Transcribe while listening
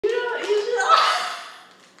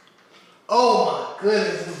Oh my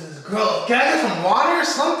goodness, this is gross. Can I get some water or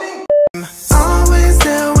something? Always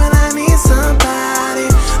there when I need somebody.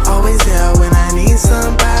 Always there when I need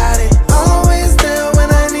somebody. Always there when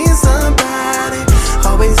I need somebody.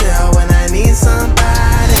 Always there when I need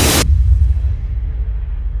somebody.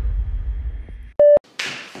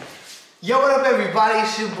 Yo, what up everybody?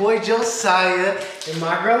 It's your boy Josiah and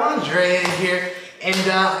my girl Andrea here. And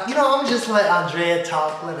you know, I'm just let Andrea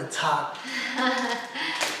talk, let her talk.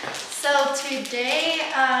 So today,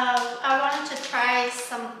 I wanted to try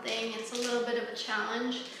something. It's a little bit of a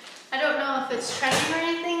challenge. I don't know if it's trending or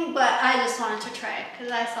anything, but I just wanted to try it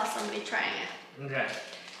because I saw somebody trying it. Okay.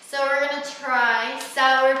 So we're gonna try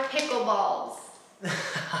sour pickle balls.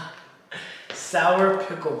 Sour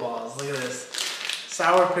pickle balls. Look at this.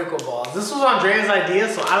 Sour pickle balls. This was Andrea's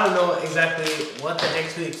idea, so I don't know exactly what the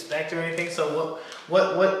heck to expect or anything. So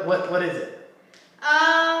what is it?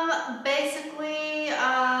 Basically,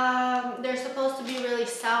 they're supposed to be really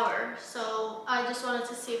sour, so I just wanted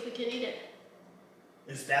to see if we could eat it.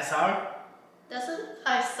 Is that sour? That's what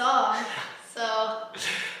I saw, so.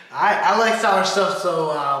 I like sour stuff,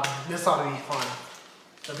 so this ought to be fun.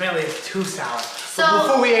 Apparently it's too sour. So but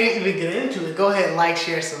before we even get into it, go ahead and like,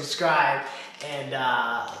 share, subscribe, and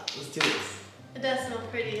let's do this. It does smell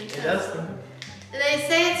pretty intense. It does? Did they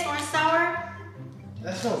say it's more sour?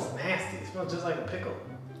 That smells nasty. It smells just like a pickle.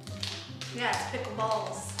 Yeah, it's pickle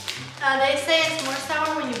balls. They say it's more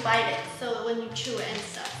sour when you bite it, so when you chew it and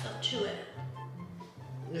stuff, so chew it.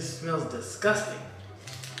 This smells disgusting.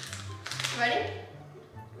 Ready?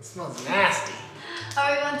 It smells nasty.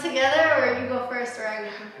 Are we going together, or you go first, or I go?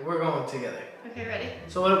 We're going together. Okay, ready?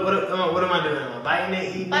 So what am I doing? Am I biting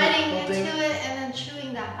it, eating biting it, into it, and then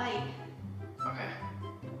chewing that bite. Okay.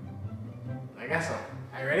 I got some.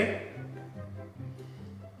 Are you ready?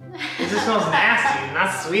 This just smells nasty,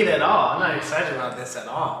 not sweet at all. I'm not excited about this at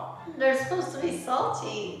all. They're supposed to be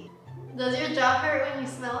salty. Does your jaw hurt when you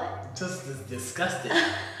smell it? Just disgusting.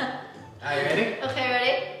 Are you ready? Okay,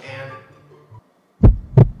 ready? And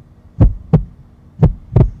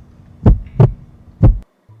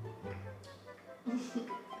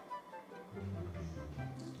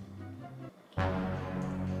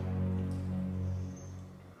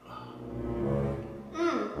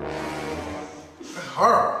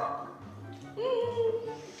horrible.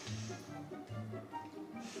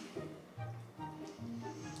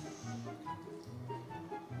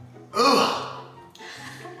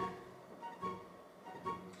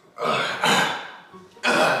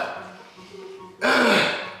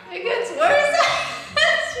 It gets worse.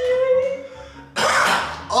 It's really...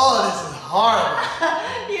 Oh, this is horrible.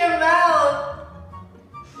 Your mouth.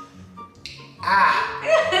 Ah.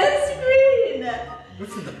 It's green.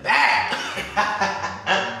 What's in the back?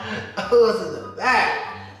 Oh, what's in the back?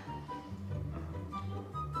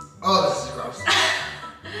 Oh, this is gross.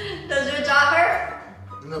 Does your jaw hurt?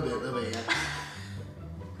 A little bit, yeah.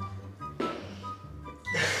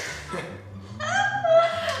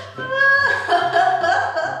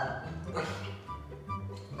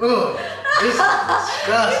 Oh, this is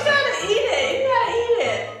disgusting. You gotta eat it. You gotta eat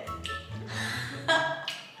it.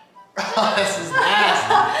 Oh, this is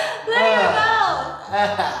nasty. Look at your mouth.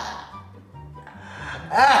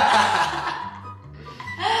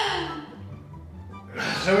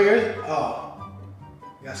 Show me yours. Oh,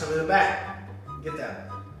 you got some in the back. Get that.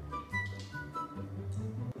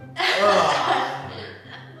 Oh.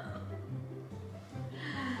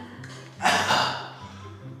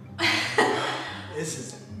 This is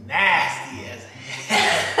nasty as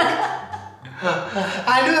heck.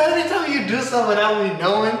 I knew every time you do something without me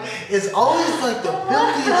knowing, it's always like the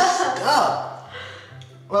filthiest stuff.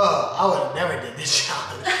 Well, I would have never did this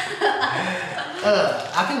challenge.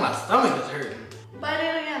 I think my stomach is hurting. Bite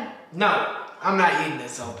it again. No, I'm not eating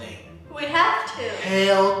this whole thing. We have to.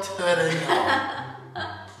 Hell to the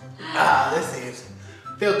no. This thing is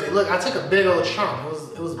filthy. Look, I took a big old chunk.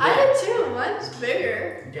 It was big. I did too. Mine's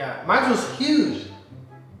bigger. Yeah, mine was huge.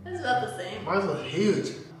 It's about the same. Mine was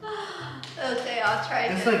huge. Okay, I'll try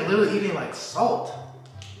it. It's like literally eating like salt.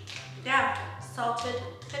 Yeah, salted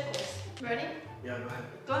pickles. Ready? Yeah, go ahead.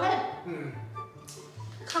 Go ahead.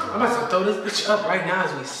 Come I'm on. about to throw this bitch up right now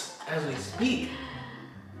as we speak.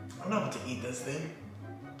 I'm not about to eat this thing.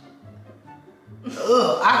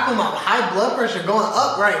 Ugh, I feel my high blood pressure going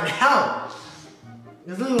up right now.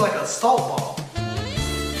 It's literally like a salt ball.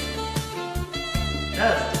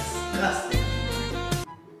 That's disgusting.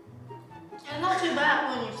 It's not too bad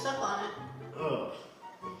when you suck on it. Ugh.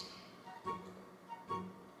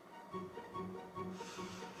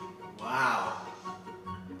 Wow.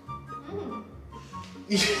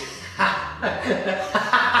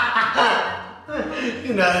 You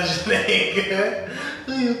You know that shit ain't good.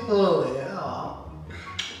 Who you fooling? Oh.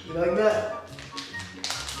 You like that?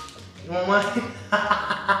 You want mine?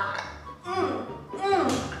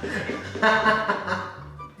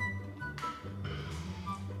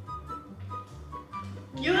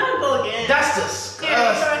 You gotta go again. That's disgusting.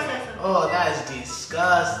 Yeah, oh, that is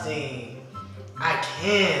disgusting. I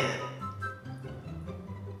can't.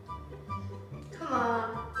 Come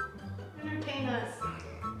on. Entertain us.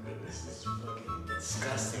 This is fucking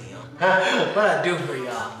disgusting, yo. What I do for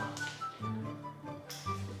y'all?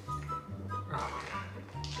 Oh my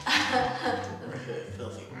god.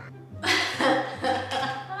 Filthy.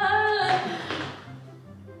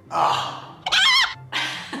 Oh.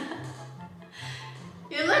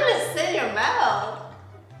 You let it sit in your mouth.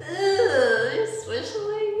 Ew, you're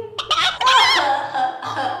swishing.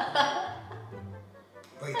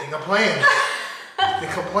 What, you think I'm playing? You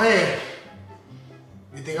think I'm playing?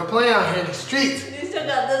 You think I'm playing out here in the streets? You still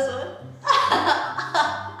got this one.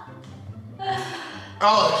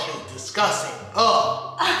 Oh, that shit is disgusting.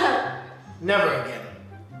 Oh. Never again.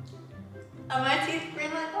 Are my teeth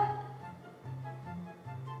green like that?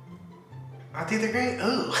 My teeth are green?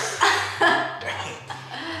 Ooh. Dang.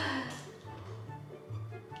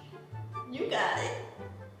 You got it.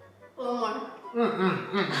 One more.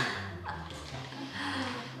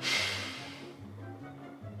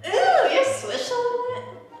 Ew, you're swishing it.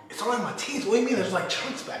 It's all in my teeth. What do you mean? There's like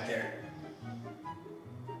chunks back there.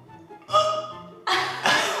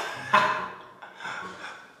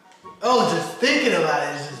 Oh, just thinking about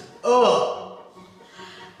it is just, oh.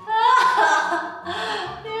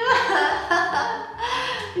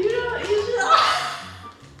 You just.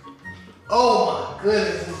 Oh my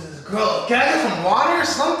goodness, this is gross. Can I get some water or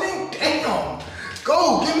something? Damn.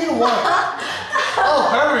 Go, give me the water. Oh,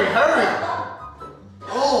 hurry.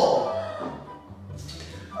 Oh.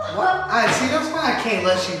 What? See, that's why I can't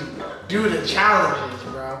let you do the challenges,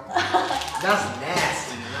 bro. That's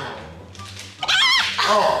nasty, no.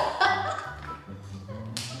 Oh.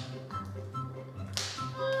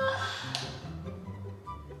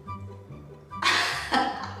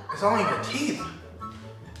 It's all in your teeth.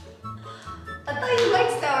 I thought you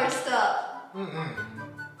liked sour stuff. Mm-mm.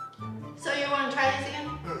 So you want to try these again?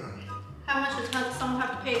 Mm-mm. How much would someone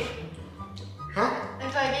have to pay? Huh?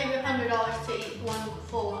 If I gave you $100 to eat one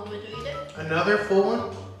full one, would you eat it? Another full one?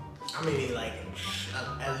 I'm gonna eat like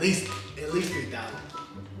at least 3,000.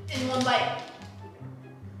 In one bite.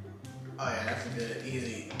 Oh yeah, that's a good,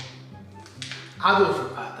 easy. I'll do it for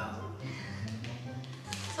 5,000.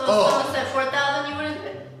 So if someone said 4,000, you wouldn't do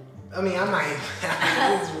it? I mean, I might.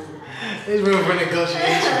 There's room for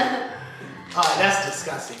negotiation. Oh, that's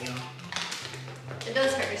disgusting, yo. It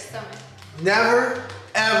does hurt your stomach. Never,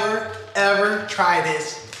 ever try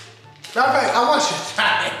this. Matter of fact, I want you to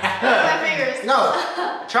try it. My fingers. No,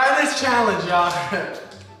 try this challenge, y'all.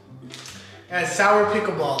 And sour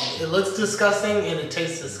pickle balls. It looks disgusting and it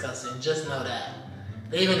tastes disgusting. Just know that.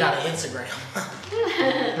 They even got an Instagram.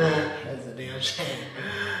 That's a damn shame.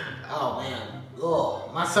 Oh man. Oh,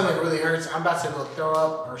 my stomach really hurts. I'm about to go throw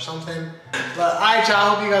up or something. But alright, y'all. I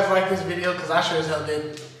hope you guys like this video because I sure as hell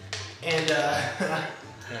did. And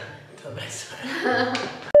until next time.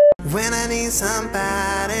 When I need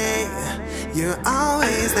somebody, you're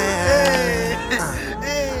always there.